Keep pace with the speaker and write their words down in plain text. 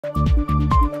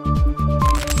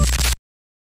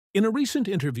In a recent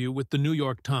interview with the New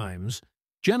York Times,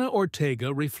 Jenna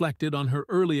Ortega reflected on her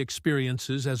early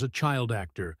experiences as a child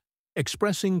actor,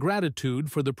 expressing gratitude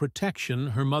for the protection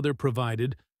her mother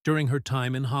provided during her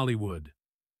time in Hollywood.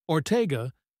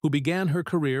 Ortega, who began her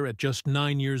career at just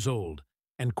 9 years old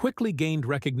and quickly gained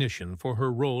recognition for her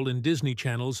role in Disney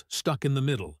Channel's Stuck in the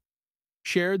Middle,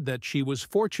 shared that she was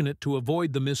fortunate to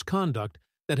avoid the misconduct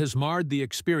that has marred the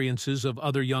experiences of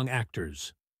other young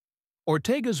actors.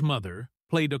 Ortega's mother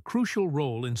played a crucial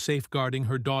role in safeguarding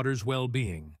her daughter's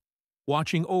well-being,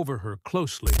 watching over her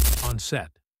closely on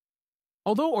set.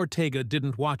 Although Ortega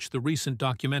didn't watch the recent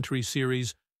documentary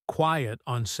series Quiet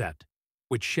on Set,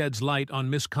 which sheds light on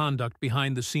misconduct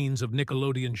behind the scenes of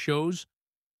Nickelodeon shows,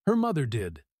 her mother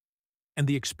did, and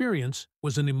the experience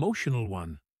was an emotional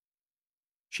one.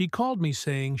 She called me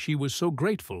saying she was so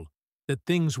grateful that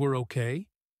things were okay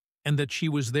and that she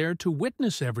was there to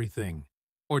witness everything,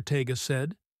 Ortega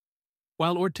said.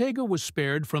 While Ortega was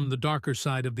spared from the darker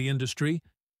side of the industry,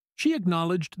 she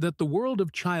acknowledged that the world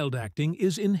of child acting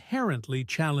is inherently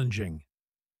challenging.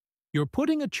 "You're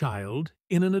putting a child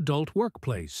in an adult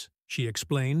workplace," she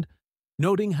explained,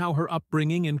 noting how her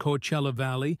upbringing in Coachella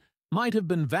Valley might have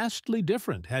been vastly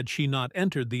different had she not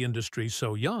entered the industry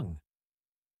so young.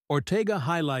 Ortega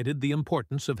highlighted the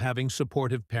importance of having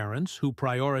supportive parents who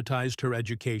prioritized her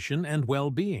education and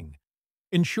well-being,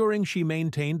 ensuring she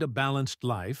maintained a balanced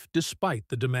life despite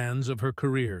the demands of her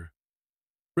career.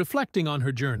 Reflecting on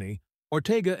her journey,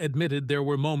 Ortega admitted there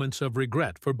were moments of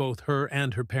regret for both her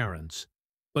and her parents,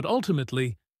 but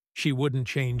ultimately, she wouldn't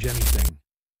change anything.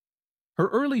 Her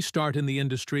early start in the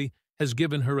industry has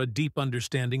given her a deep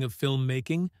understanding of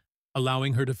filmmaking,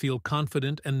 allowing her to feel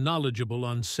confident and knowledgeable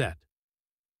on set.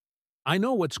 "I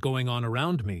know what's going on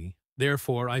around me,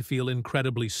 therefore I feel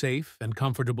incredibly safe and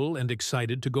comfortable and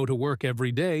excited to go to work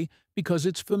every day because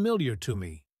it's familiar to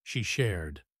me," she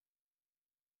shared.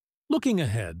 Looking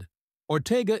ahead,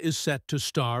 Ortega is set to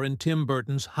star in Tim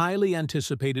Burton's highly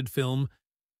anticipated film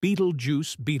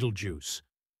Beetlejuice,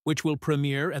 which will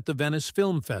premiere at the Venice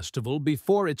Film Festival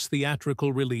before its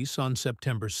theatrical release on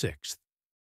September 6th.